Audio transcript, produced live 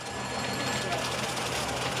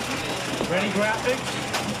Ready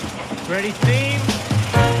graphics? Ready theme?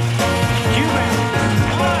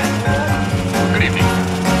 Good evening.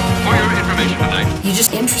 For your information tonight. It's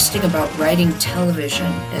just interesting about writing television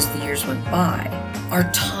as the years went by. Our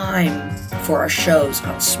time for our shows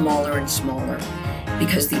got smaller and smaller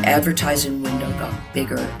because the advertising window got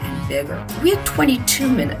bigger and bigger. We had 22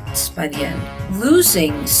 minutes by the end.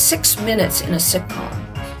 Losing 6 minutes in a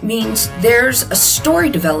sitcom means there's a story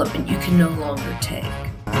development you can no longer take.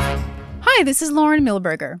 Hi, this is Lauren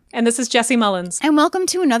Milberger. And this is Jessie Mullins. And welcome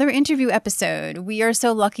to another interview episode. We are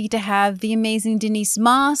so lucky to have the amazing Denise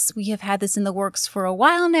Moss. We have had this in the works for a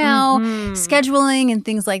while now, scheduling and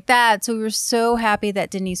things like that. So we were so happy that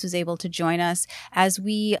Denise was able to join us as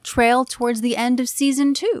we trail towards the end of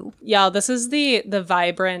season 2. Yeah, this is the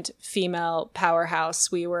vibrant female powerhouse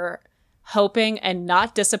we were hoping and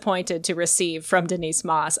not disappointed to receive from Denise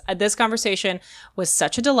Moss. This conversation was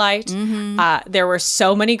such a delight. There were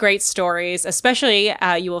so many great stories, especially,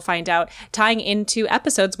 you will find out, tying into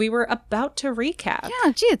episodes we were about to recap.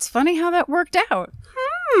 Yeah, gee, it's funny how that worked out.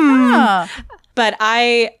 Yeah. But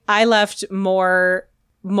I left more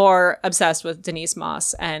obsessed with Denise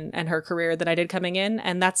Moss and her career than I did coming in.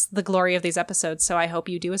 And that's the glory of these episodes. So I hope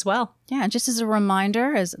you do as well. Yeah, just as a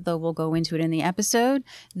reminder, as though we'll go into it in the episode,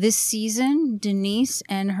 this season, Denise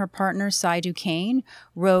and her partner, Cy Duquesne,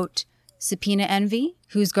 wrote Subpoena Envy,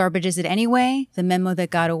 Whose Garbage Is It Anyway?, The Memo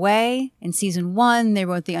That Got Away. In season 1, they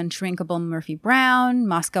wrote The Unshrinkable Murphy Brown,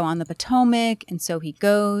 Moscow on the Potomac, And So He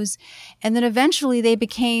Goes. And then eventually they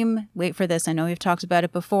became, wait for this, I know we've talked about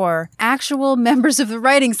it before, actual members of the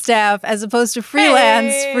writing staff as opposed to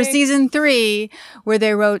freelance for season 3, where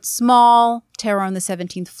they wrote Small, Terror on the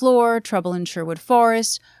 17th Floor, Trouble in Sherwood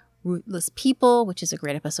Forest, Rootless People, which is a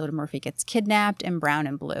great episode of Murphy Gets Kidnapped, and Brown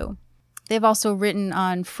and Blue. They've also written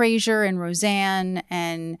on Frasier and Roseanne,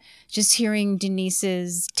 and just hearing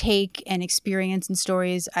Denise's take and experience and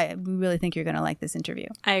stories, we really think you're going to like this interview.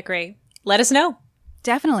 I agree. Let us know.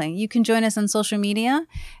 Definitely. You can join us on social media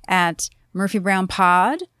at Murphy Brown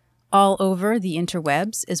Pod, all over the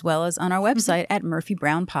interwebs, as well as on our website at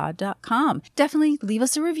murphybrownpod.com. Definitely leave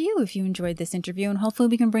us a review if you enjoyed this interview, and hopefully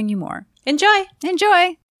we can bring you more. Enjoy.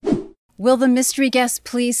 Enjoy. Will the mystery guest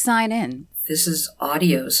please sign in? This is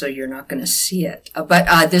audio, so you're not going to see it.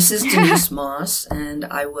 But this is Denise Moss, and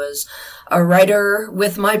I was a writer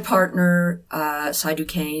with my partner, Cy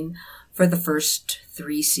Duquesne, for the first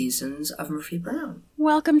 3 seasons of Murphy Brown.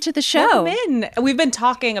 Welcome to the show. Welcome in. We've been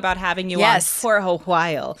talking about having you on Yes. for a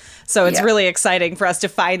while, so it's really exciting for us to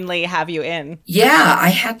finally have you in. Yeah, I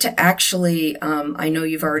had to actually, I know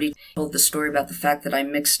you've already told the story about the fact that I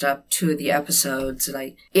mixed up 2 of the episodes,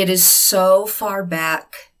 and it is so far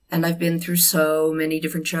back. And I've been through so many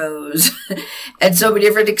different shows and so many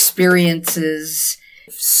different experiences.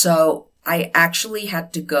 So I actually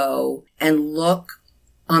had to go and look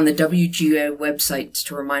on the WGA website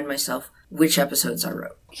to remind myself which episodes I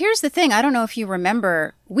wrote. Here's the thing. I don't know if you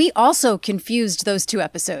remember. We also confused those 2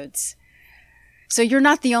 episodes. So you're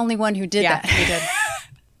not the only one who did that. Yeah, we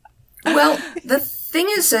did. Well, the thing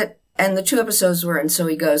is that, and the 2 episodes were And So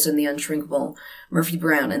He Goes and The Unshrinkable Murphy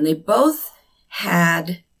Brown, and they both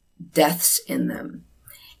had deaths in them.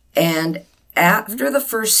 And after the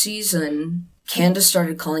first season, Candace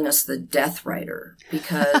started calling us the death writer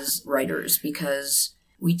because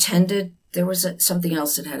we tended, there was something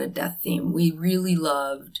else that had a death theme. We really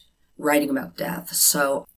loved writing about death.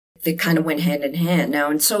 So they kind of went hand in hand.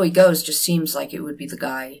 Now, And So He Goes just seems like it would be the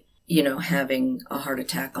guy, having a heart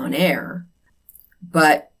attack on air.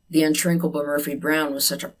 But The Unshrinkable Murphy Brown was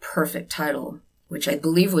such a perfect title, which I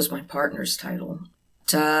believe was my partner's title.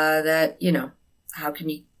 That, how can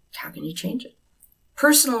you change it?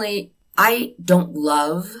 Personally, I don't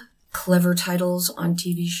love clever titles on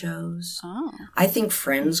TV shows. Oh. I think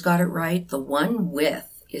Friends got it right. The One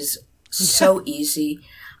With is so easy.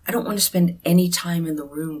 I don't want to spend any time in the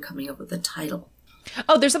room coming up with a title.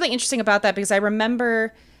 Oh, there's something interesting about that because I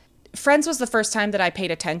remember Friends was the first time that I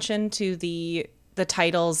paid attention to the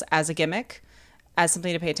titles as a gimmick, as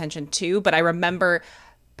something to pay attention to. But I remember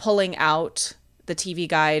pulling out the TV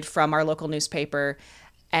guide from our local newspaper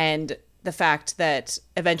and the fact that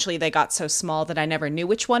eventually they got so small that I never knew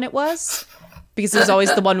which one it was because it was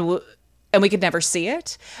always the one and we could never see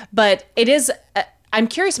it. But it is, I'm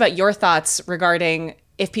curious about your thoughts regarding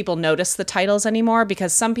if people notice the titles anymore,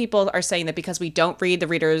 because some people are saying that because we don't read the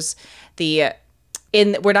readers,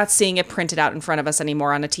 we're not seeing it printed out in front of us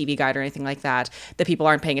anymore on a TV guide or anything like that people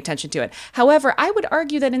aren't paying attention to it. However, I would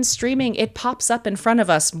argue that in streaming, it pops up in front of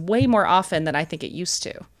us way more often than I think it used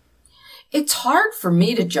to. It's hard for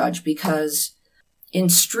me to judge because in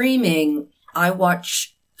streaming, I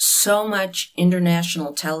watch so much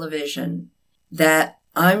international television that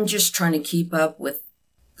I'm just trying to keep up with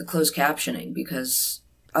the closed captioning, because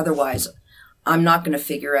otherwise I'm not going to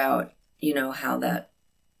figure out, how that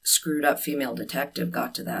screwed up female detective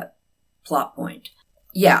got to that plot point.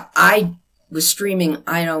 Yeah, I was streaming.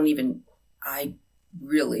 If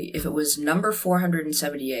it was number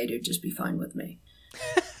 478, it'd just be fine with me.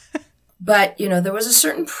 But, there was a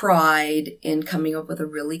certain pride in coming up with a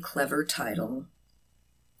really clever title,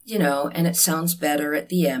 and it sounds better at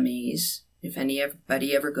the Emmys if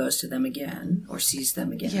anybody ever goes to them again or sees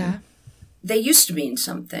them again. Yeah. They used to mean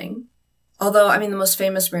something. Although, the most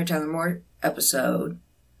famous Mary Tyler Moore episode,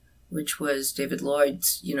 which was David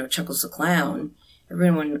Lloyd's, Chuckles the Clown,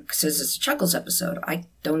 everyone says it's a Chuckles episode. I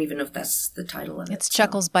don't even know if that's the title of it. It's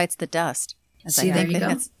Chuckles Bites the Dust. See, there you go.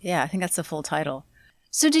 I think that's the full title.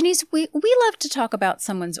 So, Denise, we love to talk about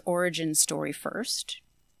someone's origin story first.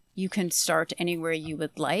 You can start anywhere you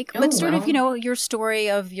would like, but your story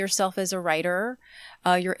of yourself as a writer,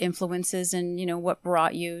 your influences, and, what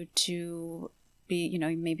brought you to be,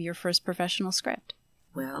 maybe your first professional script.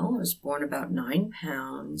 Well, I was born about 9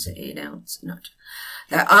 pounds, 8 ounces.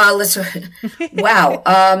 Wow.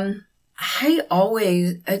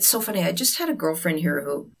 It's so funny. I just had a girlfriend here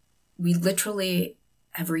who we literally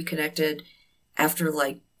have reconnected after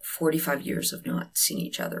like 45 years of not seeing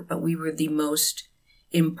each other. But we were the most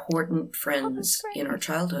important friends in our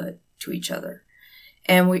childhood to each other.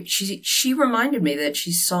 And she reminded me that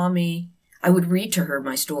she saw me, I would read to her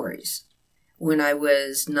my stories when I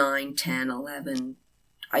was 9, 10, 11.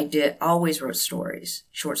 I always wrote stories,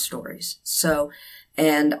 short stories. So,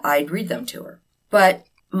 and I'd read them to her. But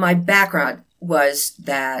my background was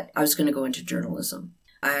that I was going to go into journalism.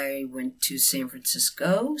 I went to San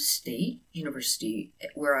Francisco State University,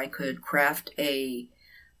 where I could craft a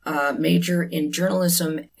major in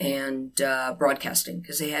journalism and broadcasting,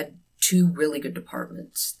 because they had 2 really good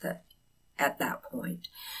departments at that point.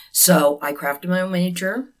 So I crafted my own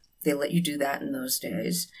major. They let you do that in those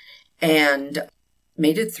days, and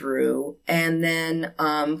made it through. And then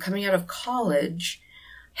coming out of college,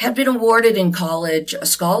 had been awarded in college a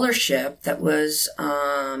scholarship that was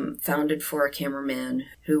founded for a cameraman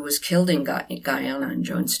who was killed in Guyana and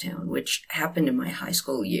Jonestown, which happened in my high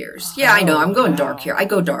school years. Yeah, I know, I'm going dark here. I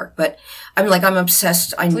go dark, but I'm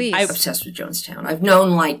obsessed. I'm obsessed with Jonestown. I've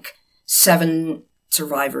known like 7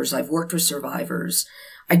 survivors. I've worked with survivors.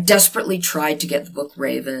 I desperately tried to get the book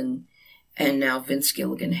Raven, and now Vince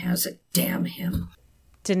Gilligan has it. Damn him.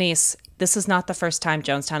 Denise, this is not the first time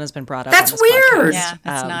Jonestown has been brought up. That's on this weird. podcast.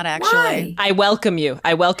 Yeah, it's not actually. Why? I welcome you.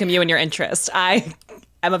 I welcome you and your interest. I'm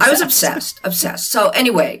obsessed. I was obsessed. So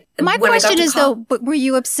anyway, My question is though, but were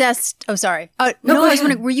you obsessed? Oh, sorry. No, I was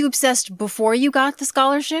wondering, were you obsessed before you got the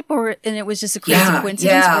scholarship, and it was just a crazy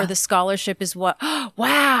coincidence, or the scholarship is what?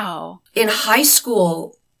 Wow. In high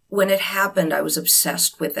school, when it happened, I was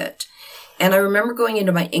obsessed with it. And I remember going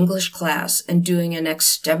into my English class and doing an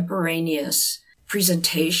extemporaneous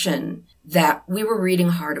presentation that we were reading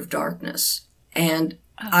Heart of Darkness. And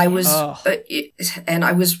I was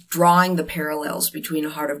drawing the parallels between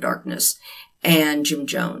Heart of Darkness and Jim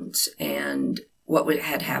Jones and what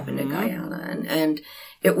had happened in Guyana. And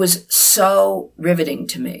it was so riveting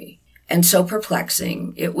to me and so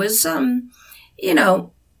perplexing. It was, the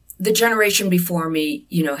generation before me,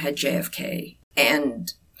 had JFK,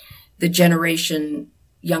 and the generation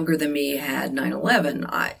younger than me had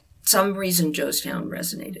 9/11. Some reason Jonestown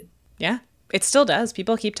resonated. Yeah, it still does.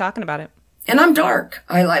 People keep talking about it. And I'm dark.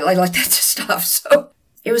 I like that stuff. So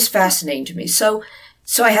it was fascinating to me. So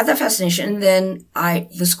I had that fascination. And then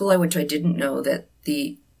the school I went to, I didn't know that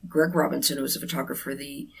Greg Robinson, who was a photographer,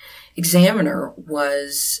 the Examiner,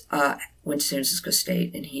 went to San Francisco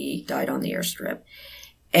State, and he died on the airstrip.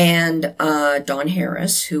 And Don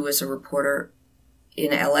Harris, who was a reporter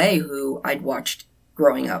in LA who I'd watched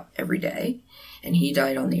growing up every day, and he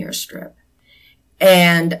died on the airstrip.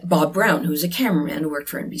 And Bob Brown, who was a cameraman who worked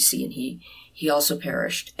for NBC, and he also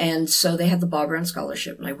perished. And so they had the Bob Brown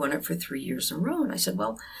Scholarship, and I won it for 3 years in a row. And I said,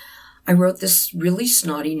 well, I wrote this really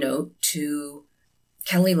snotty note to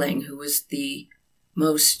Kelly Lang, who was the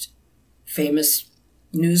most famous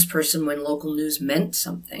news person when local news meant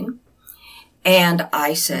something. And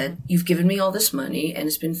I said, you've given me all this money, and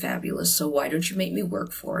it's been fabulous, so why don't you make me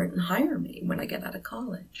work for it and hire me when I get out of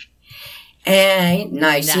college? And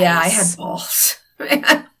nice. Yeah, I had balls.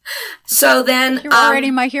 So then... You're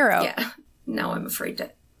already my hero. Yeah. Now I'm afraid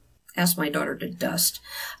to ask my daughter to dust.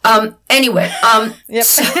 Anyway,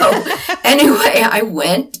 so anyway, I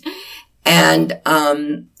went, and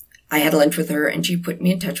I had lunch with her, and she put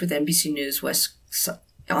me in touch with NBC News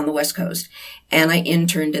on the West Coast, and I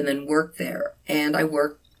interned and then worked there. And I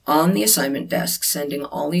worked on the assignment desk, sending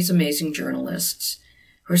all these amazing journalists,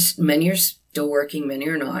 who many are still working, many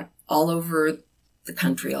are not, all over the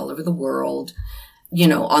country, all over the world,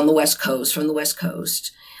 on the West Coast, from the West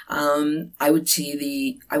Coast. I would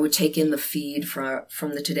take in the feed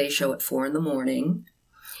from the Today Show at 4 a.m.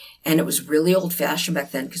 And it was really old fashioned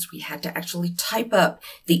back then because we had to actually type up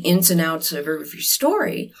the ins and outs of every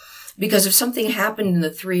story. Because if something happened in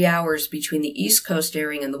the 3 hours between the East Coast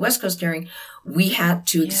airing and the West Coast airing, we had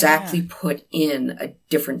to exactly put in a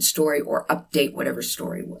different story or update whatever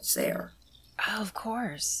story was there. Oh, of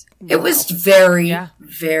course. It was very,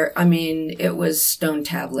 it was stone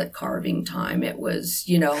tablet carving time. It was,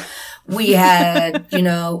 we had,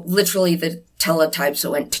 literally the teletypes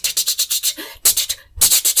that went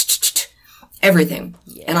everything.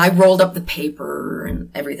 Yeah. And I rolled up the paper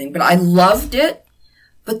and everything, but I loved it.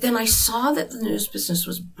 But then I saw that the news business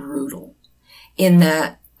was brutal in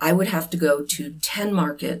that I would have to go to 10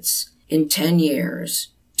 markets in 10 years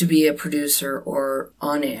to be a producer or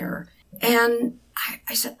on air. And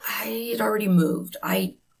I said, I had already moved.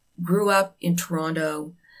 I grew up in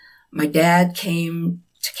Toronto. My dad came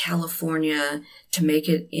to California to make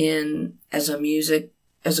it in as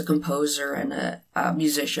a composer and a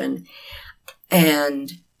musician.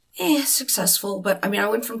 And successful. But I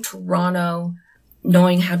went from Toronto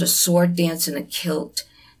knowing how to sword dance in a kilt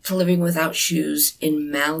to living without shoes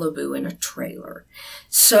in Malibu in a trailer.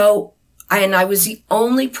 So, I was the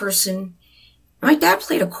only person. My dad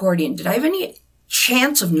played accordion. Did I have any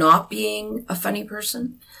chance of not being a funny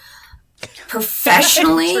person?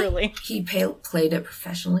 Professionally, Truly. He played it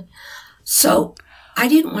professionally. So I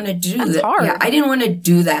didn't want to do that. That's hard. Yeah, I didn't want to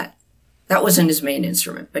do that. That wasn't his main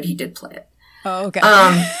instrument, but he did play it. Oh, okay.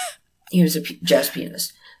 He was a jazz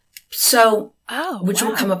pianist. So, which wow.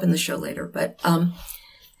 will come up in the show later. But,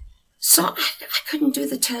 so I couldn't do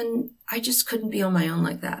the 10. I just couldn't be on my own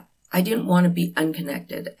like that. I didn't want to be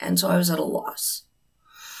unconnected. And so I was at a loss.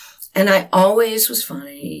 And I always was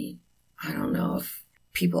funny. I don't know if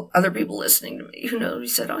other people listening to me, we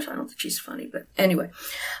said, I don't think she's funny. But anyway,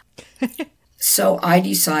 so I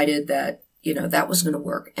decided that, that was going to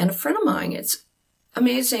work. And a friend of mine, it's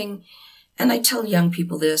amazing. And I tell young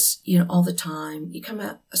people this, all the time. You come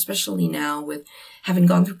out, especially now with having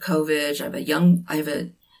gone through COVID. I have a young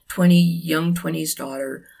 20s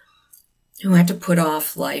daughter who had to put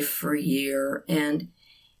off life for a year. And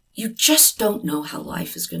you just don't know how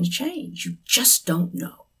life is going to change. You just don't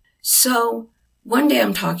know. So one day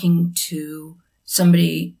I'm talking to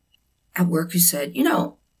somebody at work who said,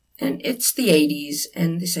 and it's the 80s,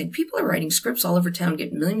 and they say, people are writing scripts all over town,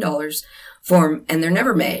 getting $1 million for them, and they're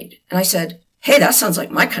never made. And I said, hey, that sounds like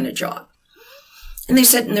my kind of job. And they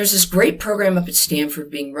said, and there's this great program up at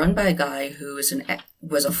Stanford being run by a guy who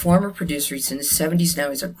was a former producer. He's in his 70s now.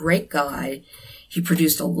 He's a great guy. He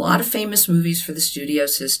produced a lot of famous movies for the studio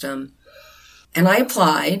system. And I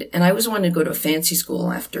applied, and I always wanted to go to a fancy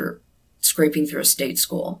school after scraping through a state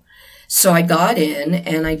school. So I got in,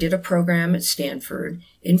 and I did a program at Stanford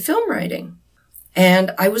in film writing.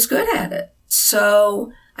 And I was good at it.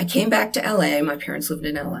 So I came back to LA. My parents lived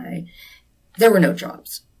in LA. There were no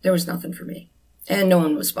jobs. There was nothing for me. And no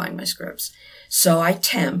one was buying my scripts. So I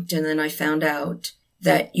temped, and then I found out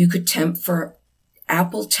that you could temp for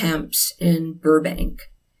Apple Temps in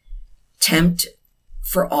Burbank. Tempt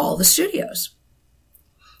for all the studios.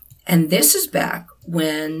 And this is back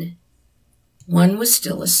when one was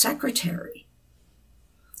still a secretary.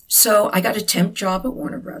 So I got a temp job at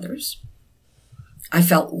Warner Brothers. I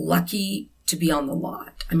felt lucky to be on the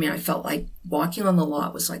lot. I felt like walking on the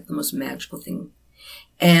lot was like the most magical thing.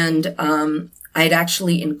 And I had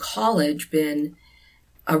actually in college been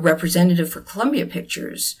a representative for Columbia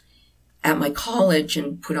Pictures at my college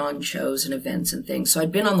and put on shows and events and things. So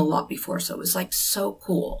I'd been on the lot before, so it was like so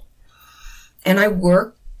cool. And I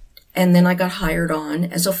worked, and then I got hired on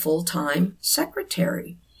as a full-time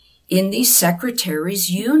secretary in the Secretaries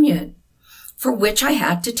Union, for which I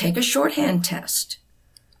had to take a shorthand test.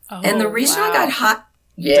 Oh, and the reason I got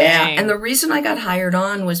and the reason I got hired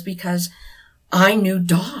on was because I knew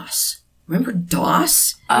DOS. Remember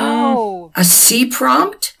DOS? Oh, A C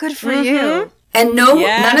prompt? good for you. And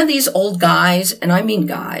none of these old guys, and I mean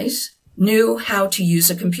guys, knew how to use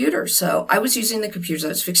a computer. So I was using the computers. I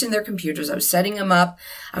was fixing their computers. I was setting them up.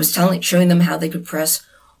 I was showing them how they could press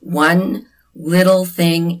one little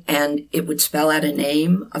thing and it would spell out a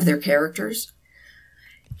name of their characters.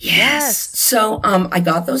 Yes. So I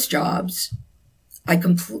got those jobs. I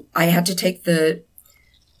had to take the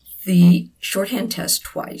shorthand test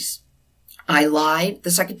twice. I lied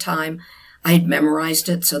the second time. I had memorized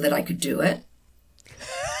it so that I could do it.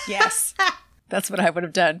 Yes. That's what I would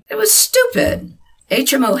have done. It was stupid.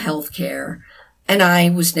 HMO Healthcare, and I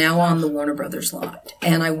was now on the Warner Brothers lot.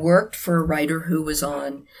 And I worked for a writer who was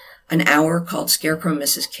on an hour called Scarecrow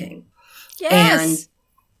Mrs. King. Yes. And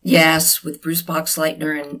yes, with Bruce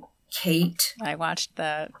Boxleitner and Kate. I watched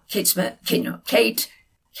that. Kate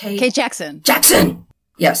Jackson. Jackson!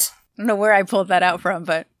 Yes. I don't know where I pulled that out from,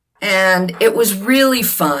 but. And it was really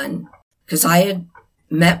fun because I had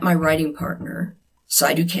met my writing partner,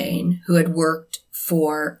 Cy Duquesne, who had worked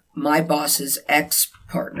for my boss's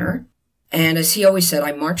ex-partner. And as he always said,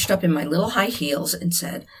 I marched up in my little high heels and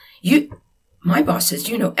said, my boss says,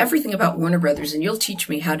 you know everything about Warner Brothers and you'll teach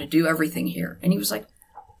me how to do everything here. And he was like,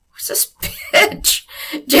 what's this bitch?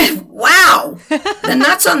 Wow. The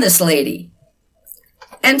nuts on this lady.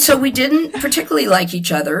 And so we didn't particularly like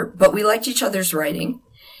each other, but we liked each other's writing.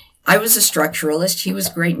 I was a structuralist. He was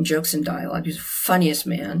great in jokes and dialogue. He was the funniest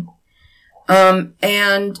man.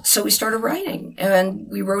 And so we started writing, and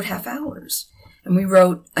we wrote half hours. And we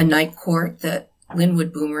wrote a Night Court that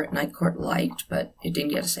Linwood Boomer at Night Court liked, but it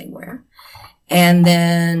didn't get us anywhere. And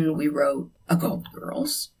then we wrote A Gold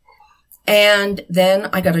Girls. And then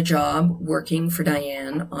I got a job working for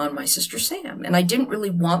Diane on My Sister Sam. And I didn't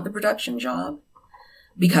really want the production job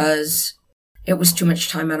because it was too much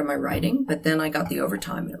time out of my writing. But then I got the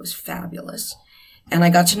overtime, and it was fabulous. And I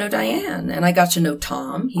got to know Diane, and I got to know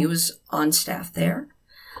Tom. He was on staff there.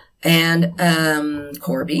 And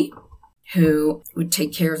Corby, who would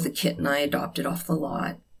take care of the kitten I adopted off the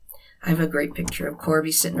lot. I have a great picture of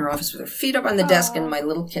Corby sitting in her office with her feet up on the desk and my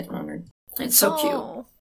little kitten on her. It's so cute.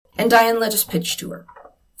 And Diane let us pitch to her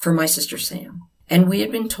for My Sister Sam. And we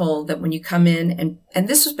had been told that when you come in, and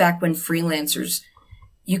this was back when freelancers,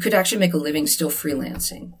 you could actually make a living still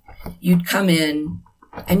freelancing. You'd come in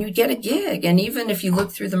and you'd get a gig. And even if you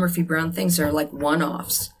look through the Murphy Brown things, there are like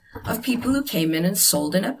one-offs of people who came in and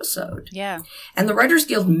sold an episode. Yeah. And the Writers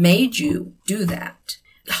Guild made you do that.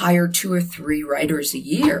 Hire 2 or 3 writers a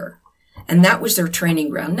year. And that was their training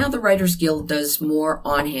ground. Now the Writers Guild does more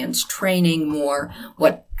on-hands training, more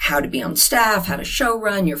how to be on staff, how to show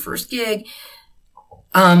run, your first gig.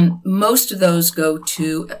 Most of those go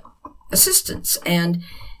to assistants. And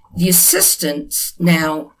the assistants,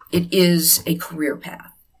 now, it is a career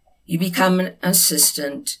path. You become an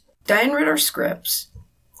assistant. Diane read our scripts.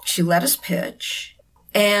 She let us pitch,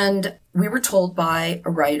 and we were told by a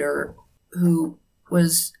writer who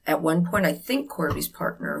was at one point, I think Corby's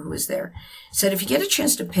partner who was there, said, if you get a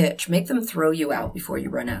chance to pitch, make them throw you out before you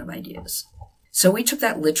run out of ideas. So we took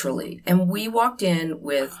that literally, and we walked in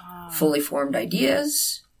with fully formed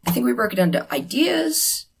ideas. I think we broke it down to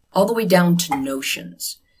ideas all the way down to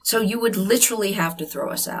notions. So you would literally have to throw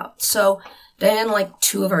us out. So Diane liked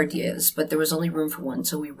 2 of our ideas, but there was only room for 1,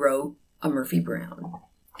 so we wrote a Murphy Brown.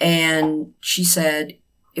 And she said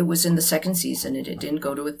it was in the 2nd season and it didn't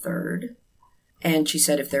go to a 3rd. And she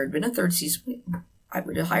said if there had been a 3rd season, I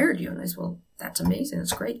would have hired you. And I said, well, that's amazing.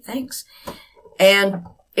 That's great. Thanks. And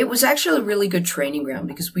it was actually a really good training ground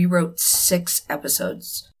because we wrote 6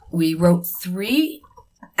 episodes. We wrote 3.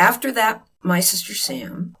 After that, My Sister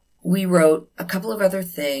Sam. We wrote a couple of other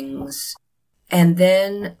things. And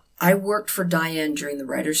then I worked for Diane during the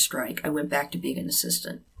writer's strike. I went back to being an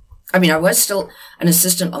assistant. I mean, I was still an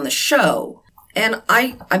assistant on the show. And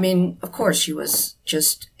I mean, of course, she was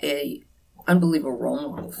just a unbelievable role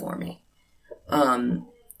model for me.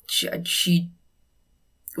 She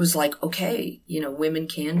was like, okay, women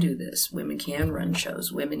can do this. Women can run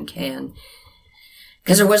shows. Women can.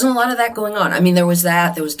 Because there wasn't a lot of that going on. I mean, there was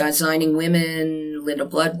that. There was Designing Women, Linda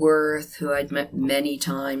Bloodworth, who I'd met many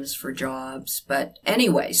times for jobs. But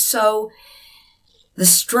anyway, so the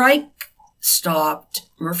strike stopped.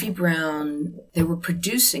 Murphy Brown, they were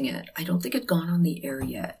producing it. I don't think it had gone on the air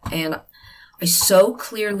yet. And I so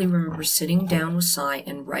clearly remember sitting down with Cy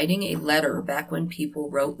and writing a letter back when people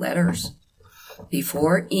wrote letters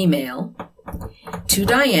before email to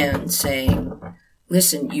Diane saying,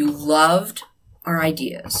 listen, you loved our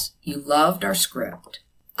ideas. You loved our script.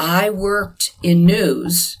 I worked in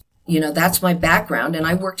news. That's my background. And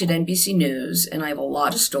I worked at NBC News and I have a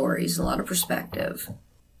lot of stories, a lot of perspective.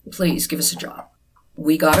 Please give us a job.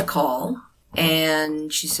 We got a call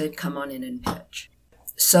and she said, come on in and pitch.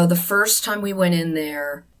 So the first time we went in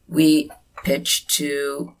there, we pitched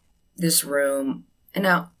to this room. And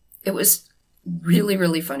now it was really,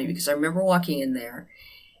 really funny because I remember walking in there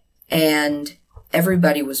and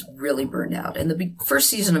everybody was really burned out. And the first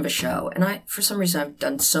season of a show, and for some reason, I've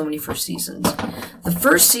done so many first seasons. The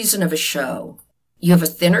first season of a show, you have a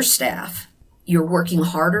thinner staff. You're working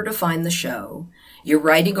harder to find the show. You're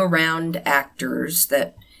writing around actors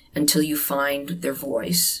until you find their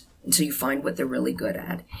voice, until you find what they're really good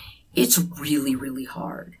at. it's really, really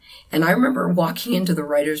hard. And I remember walking into the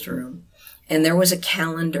writer's room, and there was a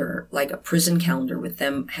calendar, like a prison calendar, with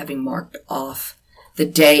them having marked off the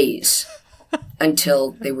days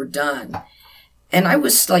until they were done. And I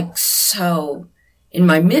was like so, in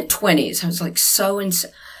my mid-20s, I was like so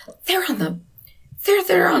insane. They're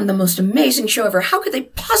on the most amazing show ever. How could they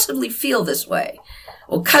possibly feel this way?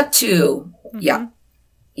 Well, cut to,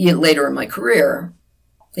 later in my career,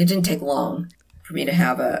 it didn't take long for me to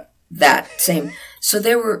have that same. So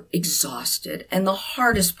they were exhausted. And the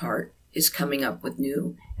hardest part is coming up with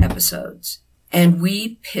new episodes. And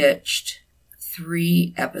we pitched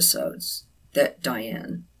 3 episodes that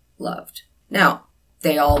Diane loved. Now,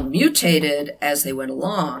 they all mutated as they went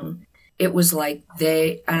along. It was like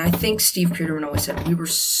and I think Steve Peterman always said, we were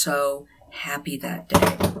so happy that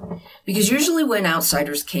day. Because usually when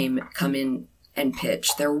outsiders come in and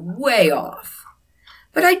pitch, they're way off.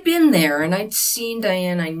 But I'd been there and I'd seen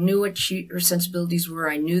Diane. I knew what her sensibilities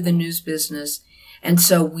were. I knew the news business. And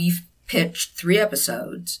so we pitched 3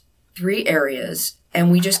 episodes, 3 areas,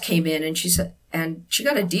 and we just came in and she said, and she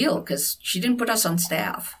got a deal because she didn't put us on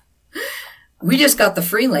staff. We just got the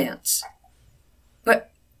freelance.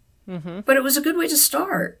 But it was a good way to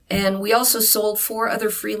start. And we also sold 4 other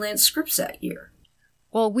freelance scripts that year.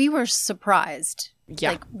 Well, we were surprised,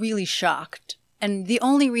 like really shocked. And the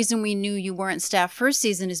only reason we knew you weren't staff first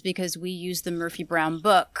season is because we used the Murphy Brown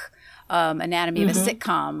book, Anatomy of a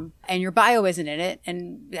Sitcom, and your bio isn't in it.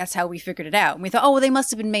 And that's how we figured it out. And we thought, oh, well, they must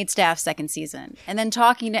have been made staff second season. And then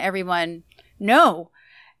talking to everyone, no.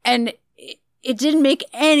 And it didn't make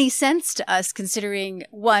any sense to us considering,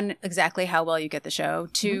 1, exactly how well you get the show,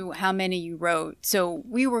 2, how many you wrote. So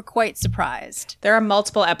we were quite surprised. There are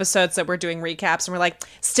multiple episodes that we're doing recaps and we're like,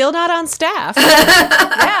 still not on staff.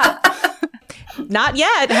 Yeah. Not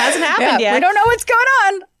yet. It hasn't happened yet. We don't know what's going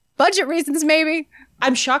on. Budget reasons, maybe.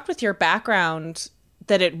 I'm shocked with your background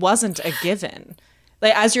that it wasn't a given.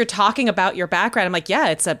 Like, as you're talking about your background, I'm like, yeah,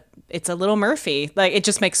 it's a little Murphy. Like, it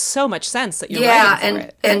just makes so much sense that you're writing for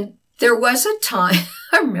it. And there was a time,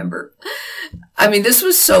 I remember, I mean, this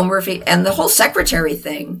was so Murphy, and the whole secretary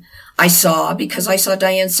thing I saw because I saw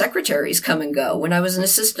Diane's secretaries come and go when I was an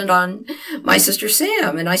assistant on My Sister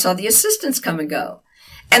Sam, and I saw the assistants come and go.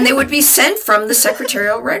 And they would be sent from the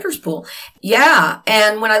secretarial writers pool. Yeah,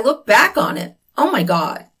 and when I look back on it, oh my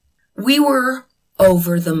God, we were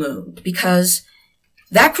over the moon because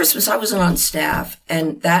that Christmas I wasn't on staff,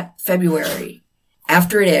 and that February,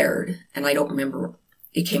 after it aired, and I don't remember,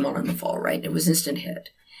 it came on in the fall, right? It was instant hit.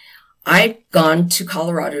 I'd gone to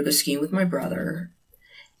Colorado to go skiing with my brother,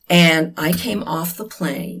 and I came off the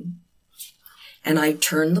plane, and I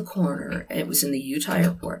turned the corner, and it was in the Utah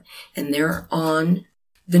airport, and there on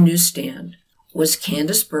the newsstand was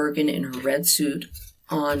Candice Bergen in her red suit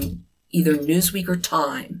on either Newsweek or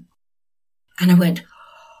Time. And I went,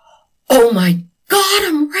 oh my God,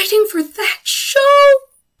 I'm writing for that show,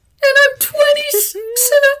 and I'm 26, and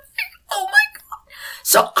I'm like, oh my God.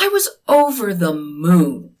 So I was over the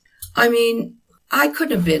moon. I mean, I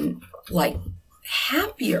couldn't have been, like,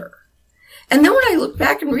 happier. And then when I look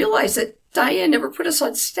back and realized that Diane never put us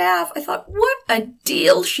on staff, I thought, what a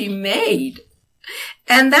deal she made.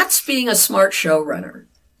 And that's being a smart showrunner.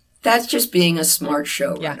 That's just being a smart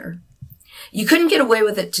showrunner. Yeah. You couldn't get away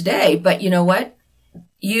with it today, but you know what?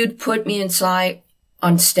 You'd put me inside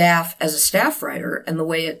on staff as a staff writer, and the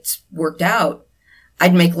way it's worked out,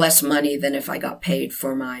 I'd make less money than if I got paid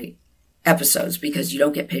for my episodes, because you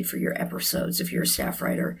don't get paid for your episodes if you're a staff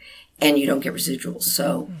writer, and you don't get residuals.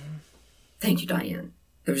 So thank you, Diane.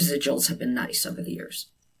 The residuals have been nice over the years.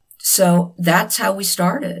 So that's how we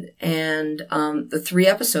started. And the 3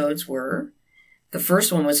 episodes were, the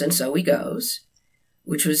first one was And So He Goes,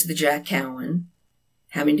 which was the Jack Cowan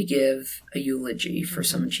having to give a eulogy for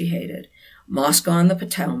someone she hated. Moscow on the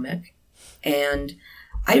Potomac. And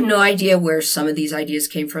I have no idea where some of these ideas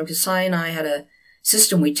came from, because Cy and I had a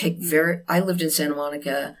system. I lived in Santa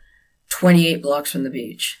Monica, 28 blocks from the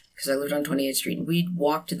beach, because I lived on 28th Street, and we'd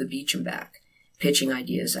walk to the beach and back, pitching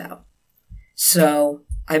ideas out. So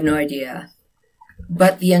I have no idea.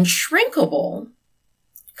 But The Unshrinkable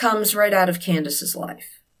comes right out of Candice's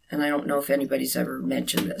life. And I don't know if anybody's ever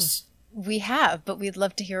mentioned this. We have, but we'd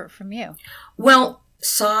love to hear it from you. Well,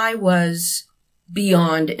 Cy was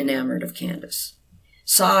beyond enamored of Candice.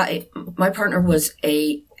 Cy, my partner, was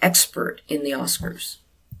a expert in the Oscars.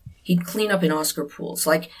 He'd clean up in Oscar pools.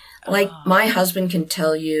 Like my husband can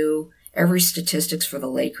tell you every statistics for the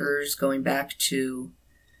Lakers going back to,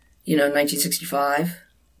 1965,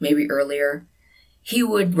 maybe earlier. He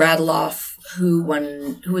would rattle off who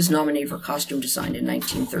was nominated for costume design in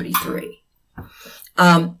 1933.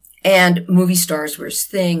 And movie stars were his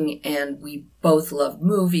thing, and we both loved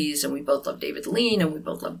movies, and we both loved David Lean, and we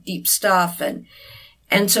both loved deep stuff.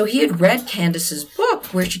 And so he had read Candace's book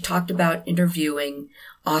where she talked about interviewing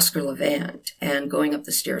Oscar Levant and going up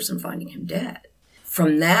the stairs and finding him dead.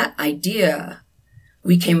 From that idea,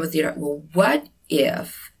 we came with the idea, well, what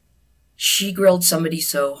if she grilled somebody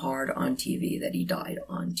so hard on TV that he died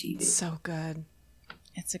on TV? So good.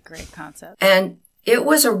 It's a great concept. And it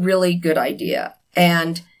was a really good idea.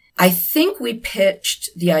 And I think we pitched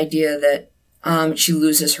the idea that she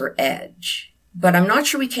loses her edge. But I'm not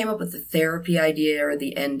sure we came up with the therapy idea or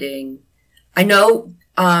the ending. I know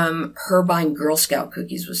her buying Girl Scout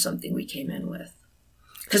cookies was something we came in with.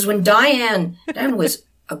 Because when Diane was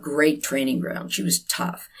a great training ground. She was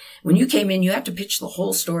tough. When you came in, you had to pitch the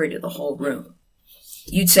whole story to the whole room.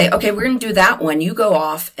 You'd say, okay, we're going to do that one. You go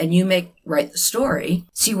off and you write the story,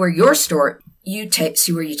 see where your story,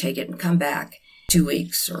 see where you take it and come back 2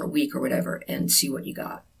 weeks or a week or whatever and see what you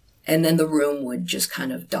got. And then the room would just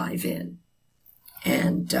kind of dive in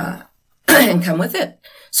and and come with it.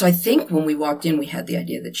 So I think when we walked in, we had the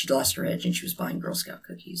idea that she'd lost her edge and she was buying Girl Scout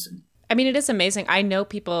cookies. And I mean, it is amazing. I know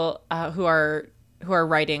people who are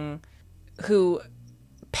writing who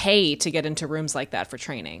pay to get into rooms like that for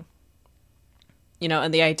training. You know,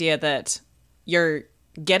 and the idea that you're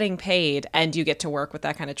getting paid and you get to work with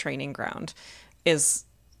that kind of training ground is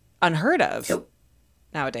unheard of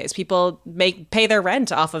nowadays. People pay their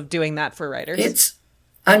rent off of doing that for writers. It's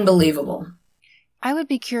unbelievable. I would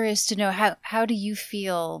be curious to know how do you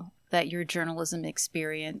feel that your journalism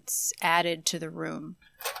experience added to the room?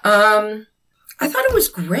 I thought it was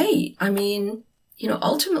great. I mean, you know,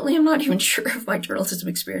 ultimately, I'm not even sure if my journalism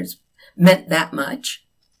experience meant that much,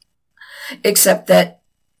 except that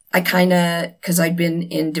I kind of, because I'd been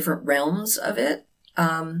in different realms of it.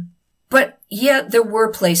 But yeah, there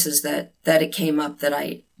were places that it came up that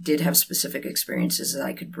I did have specific experiences that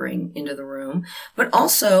I could bring into the room. But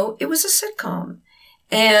also, it was a sitcom.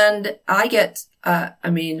 And I get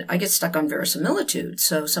stuck on verisimilitude.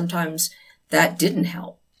 So sometimes that didn't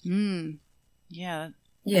help. Yeah.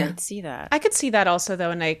 Yeah. I could see that. I could see that also,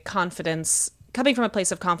 though, in a confidence, coming from a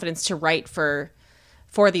place of confidence to write for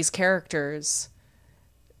these characters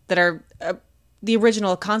that are the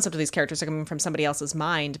original concept of these characters are coming from somebody else's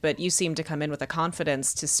mind, but you seem to come in with a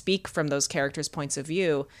confidence to speak from those characters' points of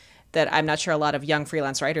view that I'm not sure a lot of young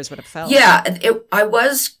freelance writers would have felt. Yeah, I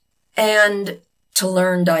was, and to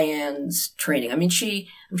learn Diane's training. I mean,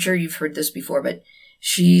 I'm sure you've heard this before, but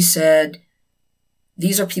she said,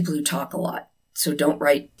 these are people who talk a lot, so don't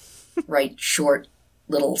write short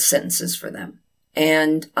little sentences for them.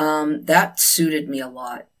 And that suited me a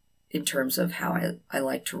lot in terms of how I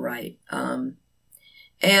like to write.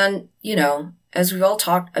 And, you know, as we've all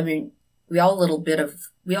talked, I mean, we all have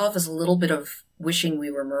a little bit of wishing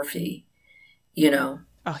we were Murphy, you know.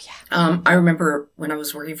 Oh, yeah. I remember when I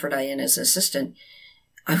was working for Diane as an assistant,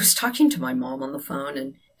 I was talking to my mom on the phone,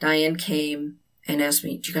 and Diane came and asked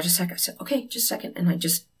me, do you got a sec? I said, okay, just a second. And I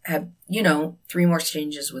just had, 3 more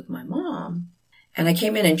exchanges with my mom. And I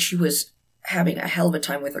came in and she was having a hell of a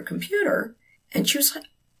time with her computer. And she was like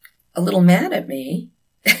a little mad at me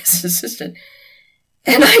as assistant.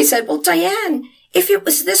 And I said, well, Diane, if it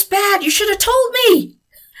was this bad, you should have told me.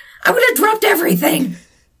 I would have dropped everything.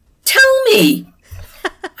 Tell me.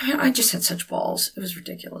 I just had such balls. It was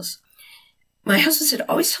ridiculous. My husband said,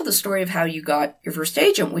 always tell the story of how you got your first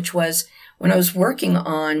agent, which was when I was working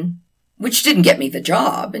on, which didn't get me the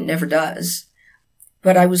job, it never does,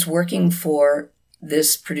 but I was working for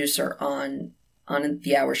this producer on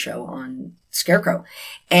the Hour Show on Scarecrow.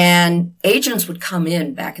 And agents would come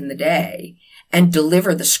in back in the day and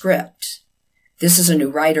deliver the script. This is a new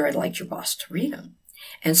writer. I'd like your boss to read them.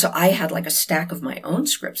 And so I had like a stack of my own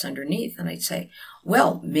scripts underneath. And I'd say,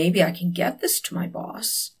 well, maybe I can get this to my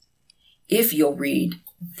boss if you'll read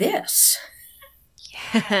this.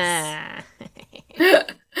 Yeah.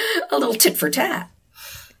 A little tit for tat.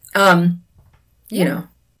 You know,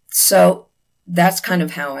 so that's kind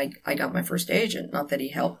of how I got my first agent. Not that he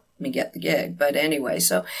helped me get the gig, but anyway,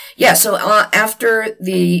 so yeah, so after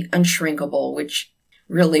the Unshrinkable, which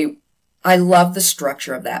really, I love the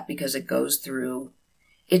structure of that because it goes through,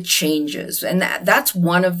 it changes. And that's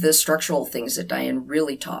one of the structural things that Diane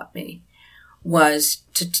really taught me, was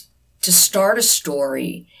to start a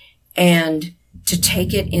story and to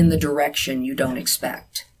take it in the direction you don't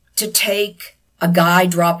expect. To take a guy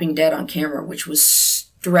dropping dead on camera, which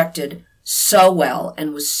was directed so well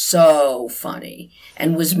and was so funny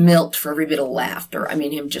and was milked for every bit of laughter. I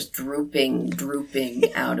mean, him just drooping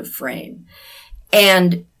out of frame.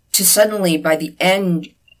 And to suddenly, by the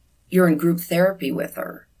end, you're in group therapy with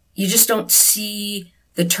her. You just don't see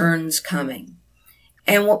the turns coming.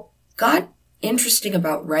 And what got interesting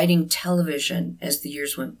about writing television as the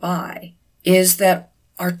years went by is that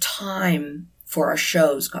our time for our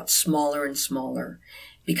shows got smaller and smaller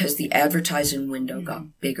because the advertising window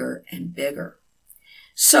got bigger and bigger.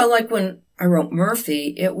 So like when I wrote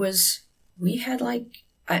Murphy, we had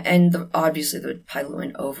obviously the pilot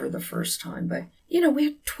went over the first time, but, we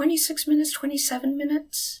had 26 minutes, 27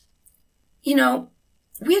 minutes. We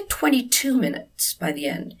had 22 minutes by the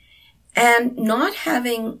end. And not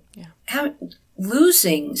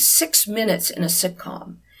losing 6 minutes in a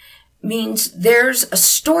sitcom means there's a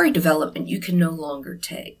story development you can no longer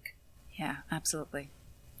take. Yeah, absolutely.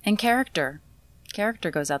 And character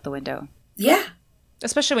goes out the window. Yeah.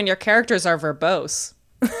 Especially when your characters are verbose.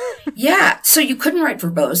 Yeah, so you couldn't write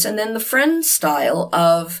verbose. And then the Friends style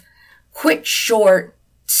of quick, short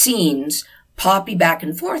scenes, poppy back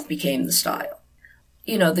and forth became the style.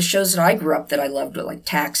 The shows that I grew up that I loved were like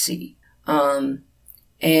Taxi, and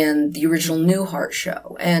the original Newhart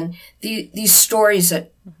show, and these stories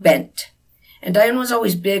that bent. And Diane was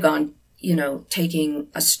always big on, taking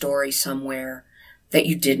a story somewhere that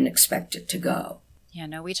you didn't expect it to go. Yeah,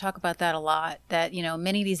 no, we talk about that a lot, that,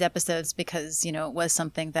 many of these episodes, because, it was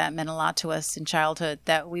something that meant a lot to us in childhood,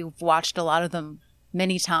 that we've watched a lot of them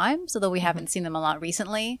many times, although we haven't seen them a lot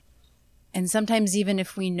recently. And sometimes even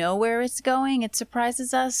if we know where it's going, it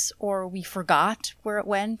surprises us, or we forgot where it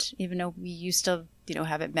went, even though we used to,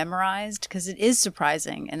 have it memorized, because it is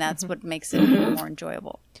surprising, and that's what makes it more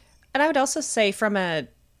enjoyable. And I would also say from a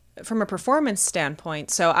performance standpoint,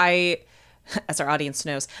 so I, as our audience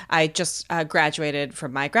knows, I just graduated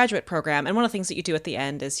from my graduate program. And one of the things that you do at the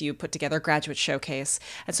end is you put together a graduate showcase.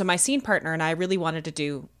 And so my scene partner and I really wanted to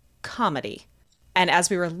do comedy. And as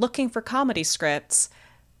we were looking for comedy scripts,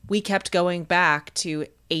 we kept going back to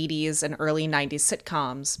 80s and early 90s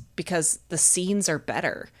sitcoms because the scenes are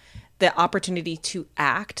better. The opportunity to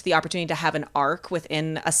act, the opportunity to have an arc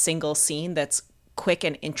within a single scene that's quick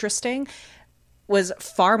and interesting was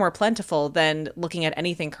far more plentiful than looking at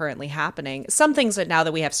anything currently happening. Some things that now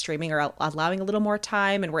that we have streaming are allowing a little more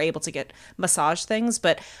time and we're able to get massage things,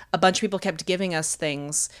 but a bunch of people kept giving us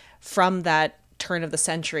things from that turn of the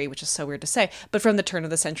century, which is so weird to say, but from the turn of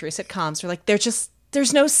the century sitcoms, they're like,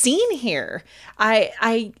 there's no scene here.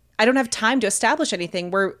 I don't have time to establish anything.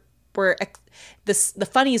 The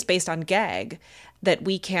funny is based on gag that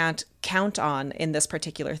we can't count on in this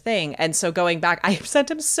particular thing. And so going back, I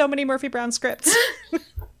sent him so many Murphy Brown scripts.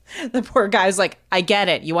 The poor guy's like, I get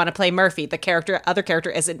it. You want to play Murphy. The other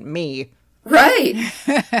character isn't me. Right.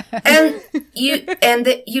 And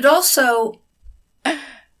you'd also,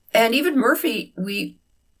 and even Murphy, we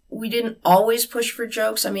didn't always push for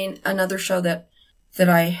jokes. I mean, another show that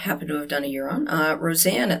I happened to have done a year on,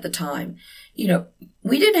 Roseanne at the time,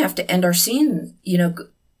 we didn't have to end our scene,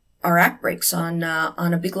 our act breaks on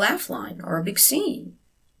a big laugh line or a big scene.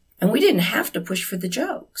 And we didn't have to push for the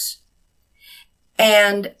jokes.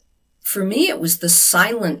 And for me, it was the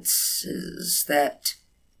silences that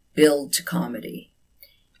build to comedy.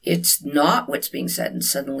 It's not what's being said and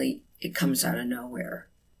suddenly it comes out of nowhere,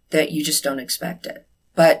 that you just don't expect it.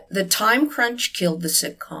 But the time crunch killed the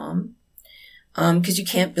sitcom, because you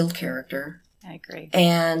can't build character. I agree.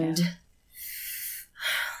 And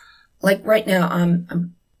like right now,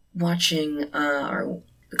 I'm watching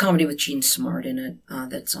the comedy with Gene Smart in it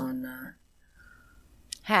that's on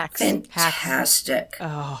Hacks. Fantastic.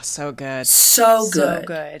 Oh, so good. So good. So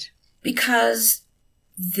good. Because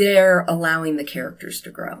they're allowing the characters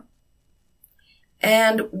to grow.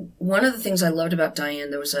 And one of the things I loved about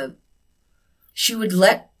Diane, she would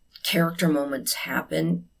let character moments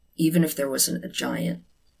happen even if there wasn't a giant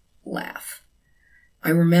laugh. I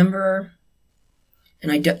remember,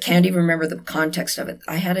 and I can't even remember the context of it,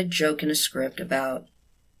 I had a joke in a script about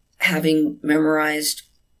having memorized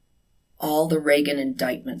all the Reagan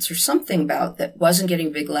indictments or something about that wasn't getting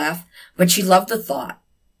a big laugh, but she loved the thought.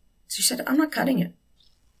 So she said, I'm not cutting it.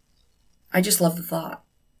 I just love the thought.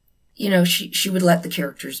 She would let the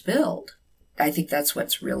characters build. I think that's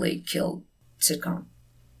what's really killed sitcom.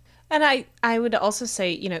 And I would also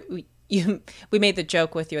say, we made the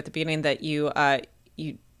joke with you at the beginning that you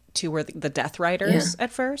two were the death writers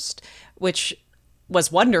at first, which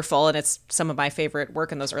was wonderful. And it's some of my favorite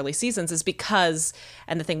work in those early seasons is because,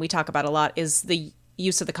 and the thing we talk about a lot is the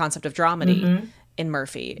use of the concept of dramedy in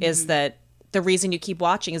Murphy is that the reason you keep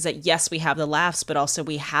watching is that, yes, we have the laughs, but also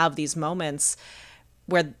we have these moments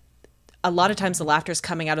where a lot of times the laughter is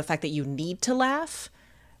coming out of the fact that you need to laugh,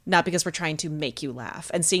 not because we're trying to make you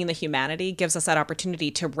laugh. And seeing the humanity gives us that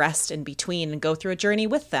opportunity to rest in between and go through a journey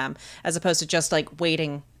with them, as opposed to just like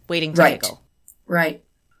waiting to giggle. Right.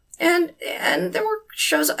 And there were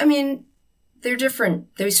shows, I mean, they're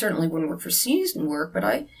different. They certainly wouldn't work for season work,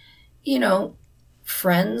 but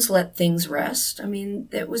Friends let things rest. I mean,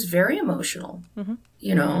 it was very emotional,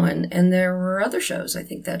 and there were other shows, I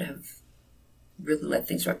think, that have really let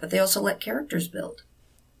things rest, but they also let characters build.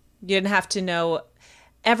 You didn't have to know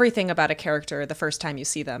everything about a character the first time you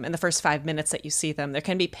see them, in the first 5 minutes that you see them. There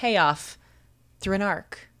can be payoff through an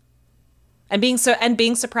arc. And being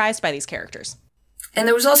surprised by these characters. And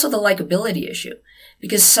there was also the likability issue,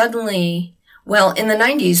 because suddenly, well, in the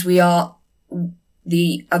 90s,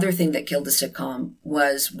 the other thing that killed the sitcom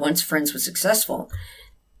was once Friends was successful,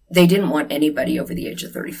 they didn't want anybody over the age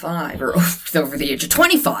of 35 or over the age of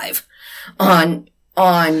 25 in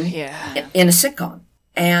a sitcom.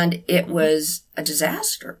 And it was a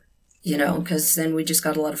disaster, because then we just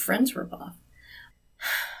got a lot of Friends ripoff.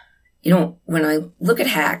 When I look at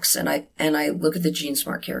Hacks and I look at the Jean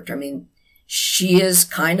Smart character, I mean, she is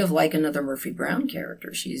kind of like another Murphy Brown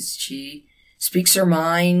character. She speaks her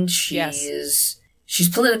mind. She's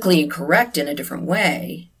politically incorrect in a different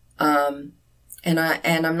way. And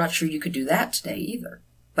I'm not sure you could do that today either,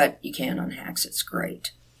 but you can on Hacks. It's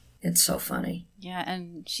great. It's so funny. Yeah,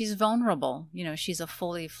 and she's vulnerable. She's a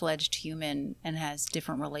fully fledged human and has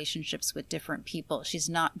different relationships with different people. She's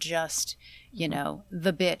not just,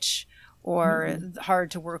 the bitch or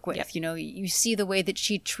hard to work with. Yep. You see the way that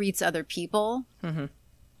she treats other people, from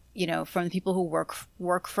the people who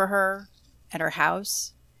work for her at her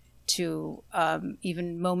house to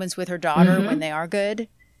even moments with her daughter when they are good.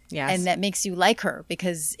 Yes. And that makes you like her,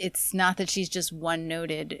 because it's not that she's just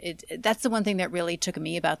one-noted. That's the one thing that really took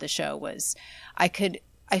me about the show was I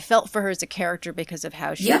felt for her as a character because of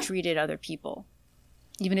how she treated other people.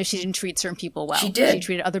 Even if she didn't treat certain people well. She did. She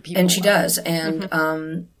treated other people well. And she well. does.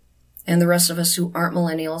 And and the rest of us who aren't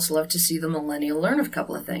millennials love to see the millennial learn a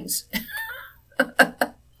couple of things.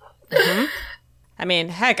 I mean,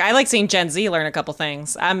 heck, I like seeing Gen Z learn a couple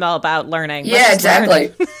things. I'm all about learning. Yeah,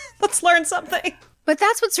 exactly. Let's learn something. But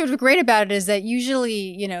that's what's sort of great about it is that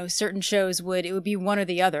usually, certain shows it would be one or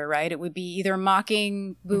the other, right? It would be either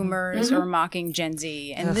mocking boomers or mocking Gen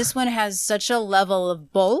Z. And this one has such a level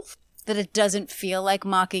of both that it doesn't feel like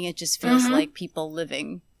mocking. It just feels like people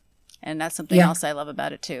living. And that's something else I love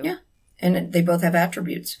about it too. Yeah. And they both have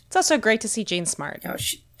attributes. It's also great to see Jean Smart. Oh,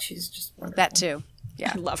 she's just wonderful. That too.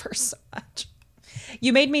 Yeah. I love her so much.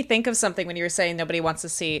 You made me think of something when you were saying nobody wants to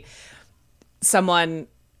see someone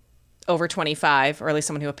over 25, or at least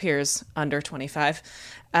someone who appears under 25,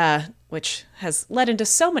 which has led into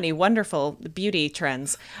so many wonderful beauty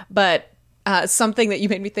trends. But something that you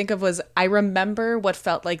made me think of was I remember what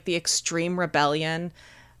felt like the extreme rebellion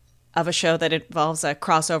of a show that involves a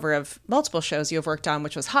crossover of multiple shows you have worked on,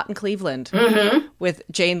 which was Hot in Cleveland with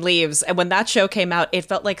Jane Leeves. And when that show came out, it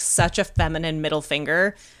felt like such a feminine middle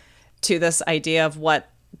finger to this idea of what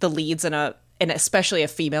the leads in especially a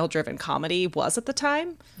female-driven comedy was at the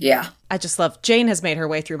time. Yeah. I just love Jane has made her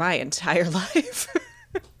way through my entire life.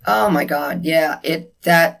 Oh my God. Yeah.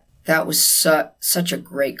 That was such a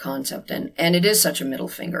great concept. And it is such a middle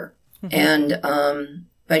finger. And,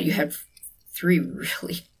 but you had 3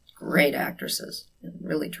 really great actresses,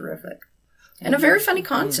 really terrific. And a very funny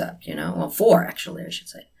concept, well, 4 actually, I should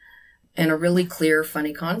say. And a really clear,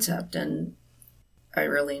 funny concept. And I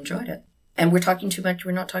really enjoyed it. And we're talking too much.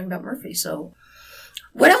 We're not talking about Murphy. So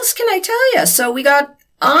what else can I tell you? So we got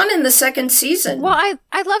on in the second season. Well,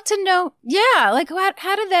 I'd love to know. Yeah. Like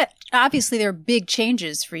how did that, obviously there are big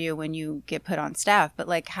changes for you when you get put on staff, but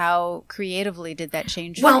like how creatively did that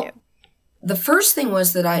change for you? Well, the first thing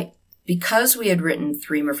was that because we had written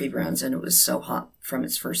 3 Murphy Browns and it was so hot from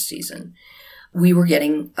its first season, we were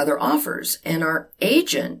getting other offers, and our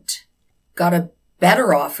agent got a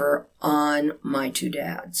better offer on My Two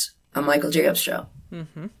Dads, a Michael Jacobs show.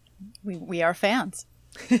 Mm-hmm. We are fans.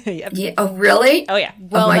 Yep. Yeah. Oh, really? Oh, yeah.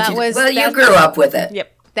 Well, you grew up with it.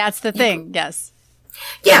 Yep. That's the thing. Yes.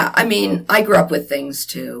 Yeah. I mean, I grew up with things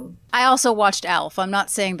too. I also watched Alf. I'm not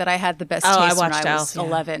saying that I had the best taste when I was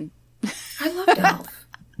 11. I loved Alf.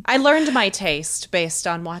 I learned my taste based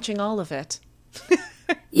on watching all of it.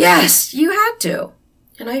 Yes, you had to.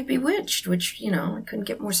 And I Bewitched, which, I couldn't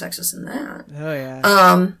get more sexist than that. Oh,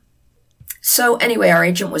 yeah. So anyway, our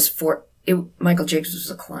agent was Michael Jacobs was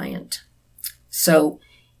a client. So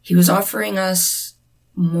he was offering us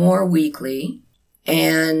more weekly,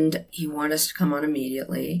 and he wanted us to come on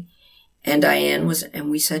immediately. And Diane and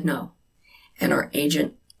we said no. And our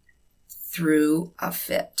agent threw a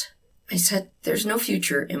fit. I said, there's no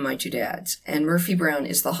future in My Two Dads, and Murphy Brown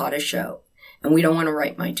is the hottest show, and we don't want to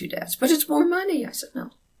write My Two Dads, but it's more money. I said, no,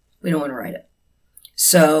 we don't want to write it.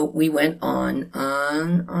 So we went on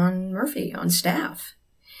Murphy, on staff.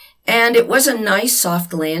 And it was a nice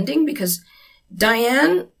soft landing because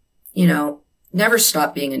Diane, never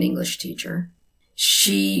stopped being an English teacher.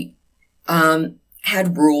 She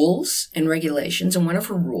had rules and regulations, and one of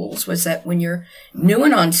her rules was that when you're new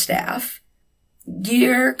and on staff,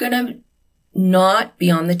 you're going to not be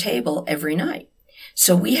on the table every night.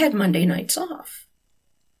 So we had Monday nights off.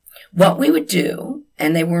 What we would do,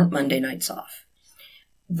 and they weren't Monday nights off,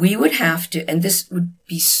 we would have to, and this would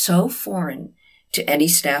be so foreign to any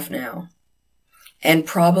staff now, and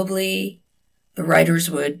probably the writers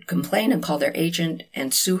would complain and call their agent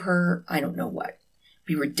and sue her. I don't know what.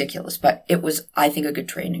 Be ridiculous, but it was, I think, a good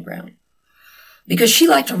training ground. Because she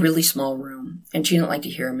liked a really small room, and she didn't like to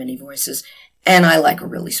hear many voices, and I like a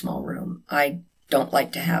really small room. I don't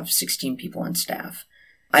like to have 16 people on staff.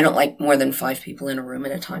 I don't like more than 5 people in a room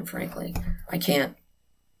at a time, frankly. I can't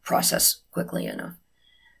process quickly enough.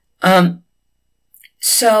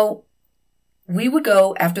 So we would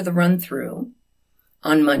go after the run-through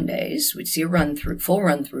on Mondays. We'd see a run-through, full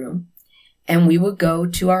run-through, and we would go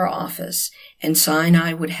to our office, and Cy and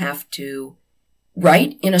I would have to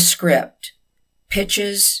write in a script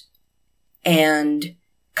pitches and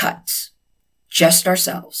cuts, just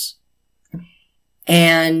ourselves.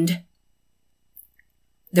 And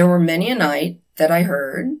there were many a night that I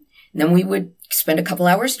heard, and then we would spend a couple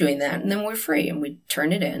hours doing that, and then we're free, and we'd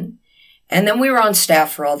turn it in. And then we were on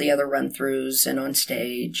staff for all the other run-throughs and on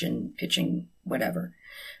stage and pitching, whatever.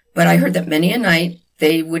 But I heard that many a night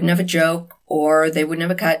they wouldn't have a joke or they wouldn't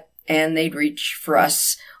have a cut, and they'd reach for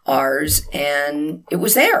ours, and it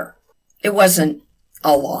was there. It wasn't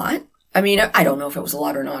a lot. I mean, I don't know if it was a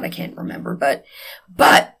lot or not. I can't remember, but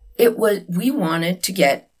it was, we wanted to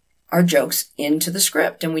get our jokes into the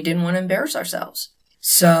script, and we didn't want to embarrass ourselves.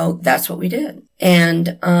 So that's what we did.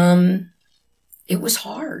 And, it was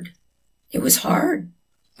hard. It was hard,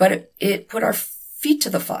 but it put our feet to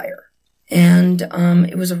the fire. And,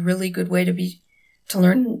 it was a really good way to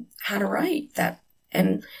learn how to write that.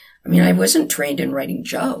 And I mean, I wasn't trained in writing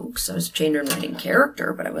jokes. I was trained in writing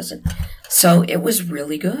character, but I wasn't. So it was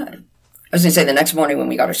really good. I was going to say the next morning when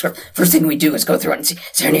we got our script, first thing we do is go through it and see,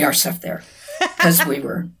 is there any of our stuff there? Because we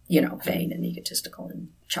were, vain and egotistical and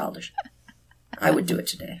childish. I would do it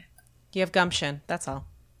today. You have gumption. That's all.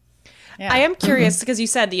 Yeah. I am curious because you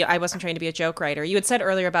said I wasn't trained to be a joke writer. You had said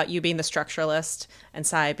earlier about you being the structuralist and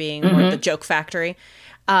Cy being more the joke factory.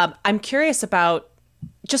 I'm curious about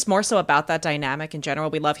just more so about that dynamic in general.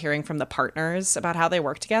 We love hearing from the partners about how they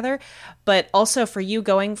work together, but also for you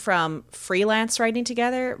going from freelance writing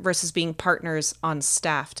together versus being partners on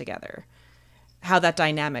staff together, how that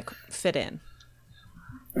dynamic fit in.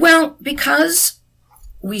 Well, because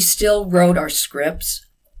we still wrote our scripts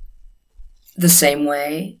the same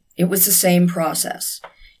way, it was the same process.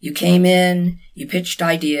 You came in, you pitched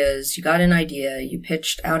ideas, you got an idea, you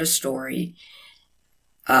pitched out a story,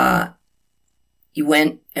 you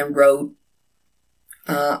went and wrote,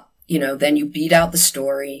 then you beat out the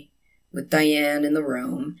story with Diane in the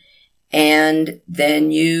room, and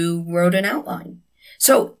then you wrote an outline.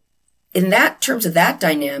 So in terms of that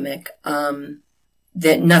dynamic,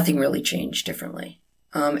 that nothing really changed differently.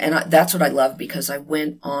 That's what I love, because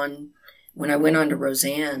when I went on to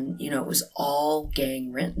Roseanne, it was all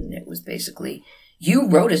gang written. It was basically, you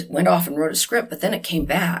went off and wrote a script, but then it came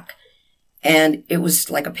back and it was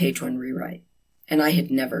like a page one rewrite. And I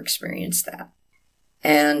had never experienced that.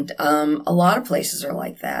 And, a lot of places are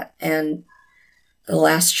like that. And the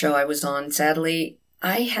last show I was on, sadly,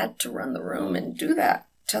 I had to run the room and do that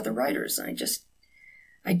to other writers. And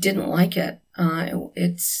I didn't like it.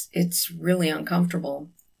 It's really uncomfortable.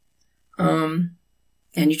 And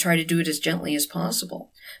you try to do it as gently as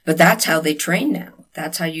possible. But that's how they train now.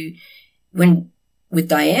 That's how with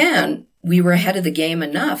Diane, we were ahead of the game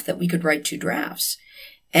enough that we could write 2 drafts.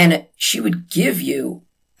 And she would give you,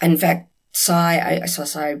 in fact, I saw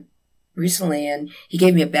Cy recently, and he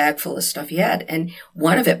gave me a bag full of stuff he had. And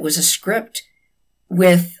one of it was a script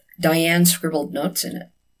with Diane scribbled notes in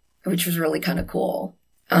it, which was really kind of cool.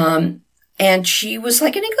 And she was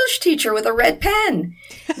like an English teacher with a red pen.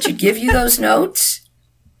 She'd give you those notes,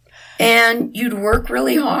 and you'd work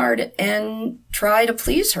really hard and try to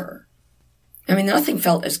please her. I mean, nothing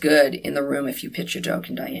felt as good in the room if you pitch a joke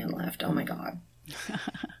and Diane laughed. Oh, my God.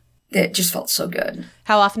 It just felt so good.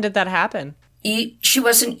 How often did that happen? She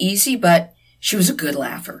wasn't easy, but she was a good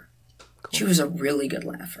laugher. Cool. She was a really good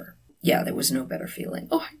laugher. Yeah, there was no better feeling.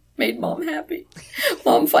 Oh, I made Mom happy.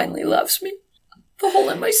 Mom finally loves me. The hole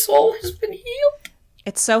in my soul has been healed.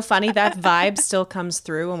 It's so funny. That vibe still comes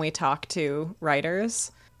through when we talk to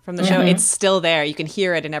writers from the show. Mm-hmm. It's still there. You can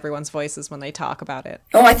hear it in everyone's voices when they talk about it.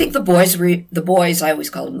 Oh, I think the boys, I always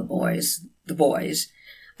call them the boys.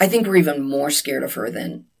 I think we're even more scared of her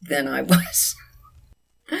than I was.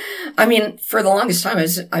 I mean, for the longest time, I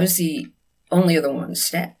was the only other one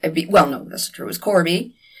well, no, that's not true. It was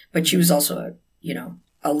Corby, but she was also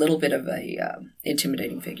a little bit of a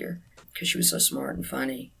intimidating figure because she was so smart and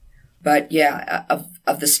funny. But yeah,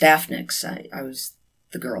 of the Staffnicks, I was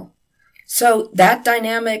the girl. So that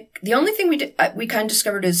dynamic, the only thing we kind of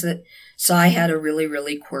discovered is that Cy had a really,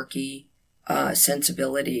 really quirky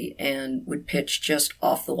sensibility and would pitch just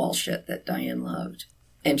off the wall shit that Diane loved.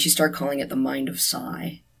 And she started calling it the mind of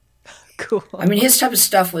Cy. Cool. I mean, his type of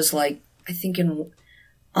stuff was like, I think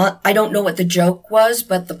I don't know what the joke was,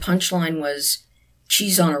 but the punchline was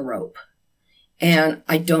cheese on a rope. And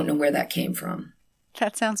I don't know where that came from.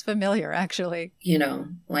 That sounds familiar, actually.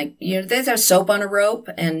 There's a soap on a rope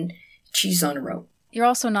and cheese on a rope. You're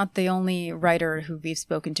also not the only writer who we've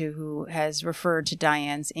spoken to who has referred to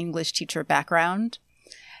Diane's English teacher background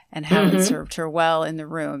and how it served her well in the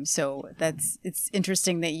room. So it's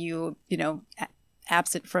interesting that you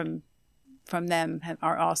absent from them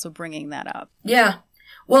are also bringing that up. Yeah.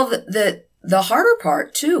 Well, the harder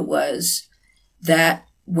part too was that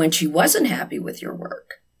when she wasn't happy with your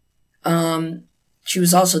work, she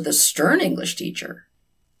was also the stern English teacher.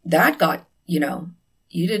 That got, you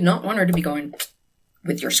did not want her to be going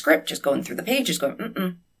with your script, just going through the pages,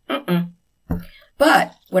 going,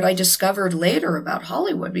 But what I discovered later about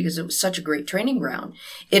Hollywood, because it was such a great training ground,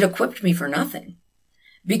 it equipped me for nothing.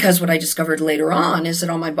 Because what I discovered later on is that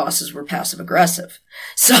all my bosses were passive aggressive.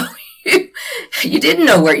 So you didn't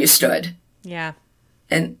know where you stood. Yeah.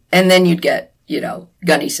 And then you'd get,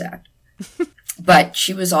 gunny sacked. But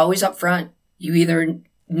she was always up front. You either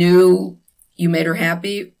knew you made her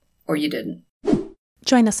happy or you didn't.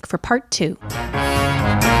 Join us for part 2.